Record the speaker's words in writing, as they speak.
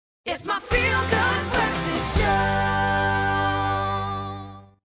It's my feel-good breakfast show.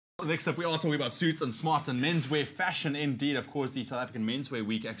 Next up, we are talking about suits and smart and menswear fashion indeed. Of course, the South African Menswear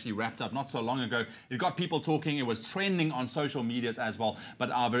Week actually wrapped up not so long ago. It got people talking. It was trending on social medias as well. But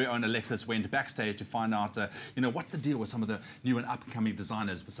our very own Alexis went backstage to find out, what's the deal with some of the new and upcoming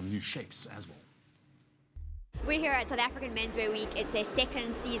designers with some new shapes as well. We're here at South African Menswear Week. It's their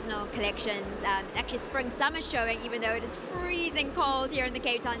second seasonal collections. It's actually spring-summer showing, even though it is freezing cold here in the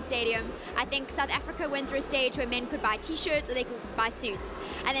Cape Town Stadium. I think South Africa went through a stage where men could buy t-shirts or they could buy suits.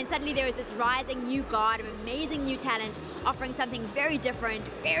 And then suddenly there was this rising new guard of amazing new talent offering something very different,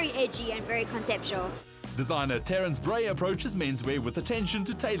 very edgy and very conceptual. Designer Terence Bray approaches menswear with attention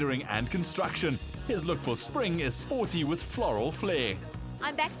to tailoring and construction. His look for spring is sporty with floral flair.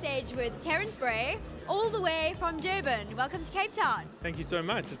 I'm backstage with Terence Bray, all the way from Durban. Welcome to Cape Town. Thank you so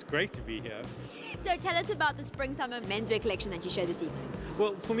much. It's great to be here. So tell us about the spring-summer menswear collection that you showed this evening.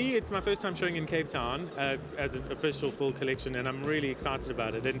 Well, for me, it's my first time showing in Cape Town as an official full collection, and I'm really excited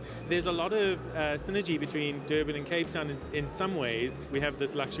about it. And there's a lot of synergy between Durban and Cape Town in some ways. We have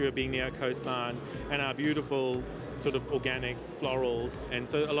this luxury of being near a coastline and our beautiful sort of organic florals, and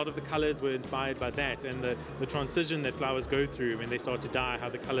so a lot of the colors were inspired by that, and the transition that flowers go through when they start to die, how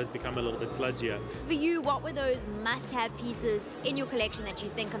the colors become a little bit sludgier. For you, what were those must-have pieces in your collection that you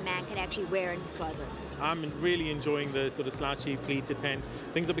think a man could actually wear in his closet? I'm really enjoying the sort of slouchy pleated pant.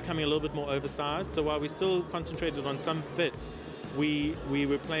 Things are becoming a little bit more oversized, so while we still concentrated on some fit, we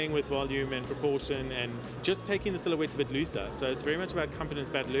were playing with volume and proportion and just taking the silhouette a bit looser. So it's very much about confidence,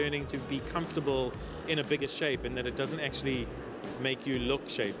 about learning to be comfortable in a bigger shape and that it doesn't actually make you look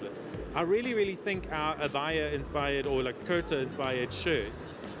shapeless. I really think our Avaya-inspired or like Kurta-inspired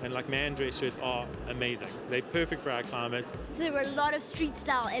shirts and like man dress shirts are amazing. They're perfect for our climate. So there were a lot of street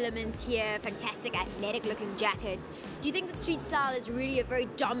style elements here, fantastic athletic looking jackets. Do you think that street style is really a very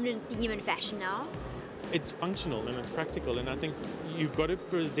dominant theme in fashion now? It's functional and it's practical, and I think you've got to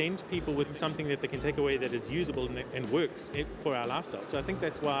present people with something that they can take away that is usable and works for our lifestyle. So I think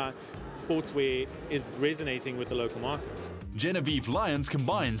that's why sportswear is resonating with the local market. Genevieve Lyons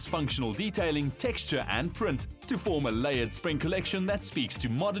combines functional detailing, texture and print to form a layered spring collection that speaks to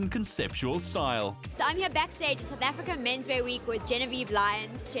modern conceptual style. So I'm here backstage at South Africa Menswear Week with Genevieve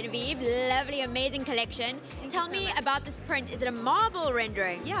Lyons. Genevieve, lovely, amazing collection. Tell me about this print. Is it a marble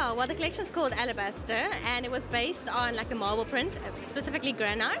rendering? Yeah, well, the collection is called Alabaster, and it was based on like the marble print, specifically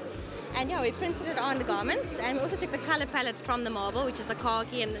granite. And yeah, we printed it on the garments, and we also took the color palette from the marble, which is the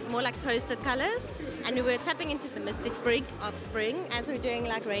khaki and more like toasted colors. And we were tapping into the misty sprig of spring, and so we're doing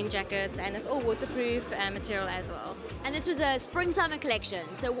like rain jackets, and it's all waterproof material as well. And this was a spring-summer collection.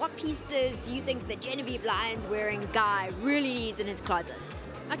 So what pieces do you think the Genevieve Lyons wearing guy really needs in his closet?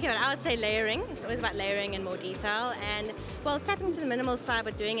 Okay, well, I would say layering. It's always about layering and more detail. And, well, tapping into the minimal side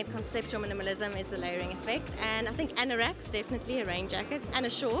but doing it conceptual minimalism is the layering effect. And I think anoraks, definitely a rain jacket and a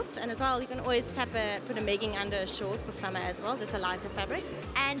short. And as well, you can always put a megging under a short for summer as well, just a lighter fabric.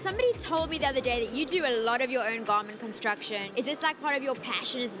 And somebody told me the other day that you do a lot of your own garment construction. Is this like part of your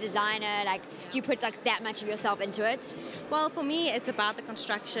passion as a designer? Like, do you put like that much of yourself into it? Well, for me, it's about the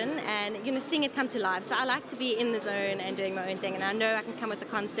construction and, seeing it come to life. So I like to be in the zone and doing my own thing. And I know I can come with the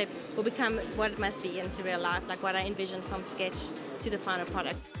concept will become what it must be into real life, like what I envision from sketch to the final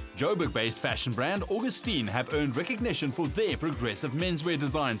product. Joburg-based fashion brand Augustine have earned recognition for their progressive menswear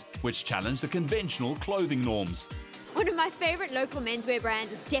designs, which challenge the conventional clothing norms. One of my favorite local menswear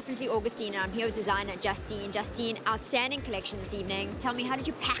brands is definitely Augustine, and I'm here with designer Justine. Justine, outstanding collection this evening. Tell me, how did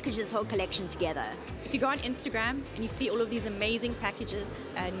you package this whole collection together? If you go on Instagram and you see all of these amazing packages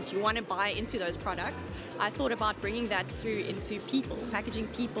and you want to buy into those products, I thought about bringing that through into people, packaging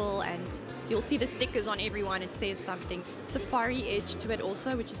people, and you'll see the stickers on everyone. It says something. Safari edge to it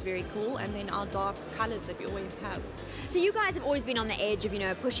also, which is very cool, and then our dark colors that we always have. So you guys have always been on the edge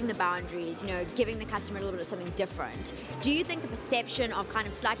of, pushing the boundaries, giving the customer a little bit of something different. Do you think the perception of kind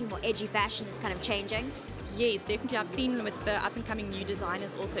of slightly more edgy fashion is kind of changing? Yes, definitely. I've seen with the up-and-coming new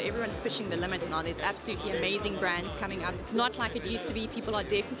designers also, everyone's pushing the limits now. There's absolutely amazing brands coming up. It's not like it used to be. People are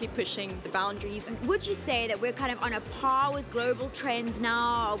definitely pushing the boundaries. Would you say that we're kind of on a par with global trends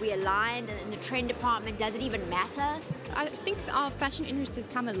now? Are we aligned in the trend department? Does it even matter? I think our fashion industry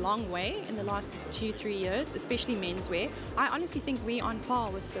has come a long way in the last 2-3 years, especially menswear. I honestly think we're on par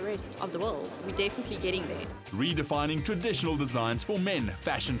with the rest of the world. We're definitely getting there. Redefining traditional designs for men,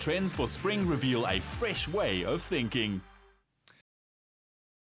 fashion trends for spring reveal a fresh way of thinking.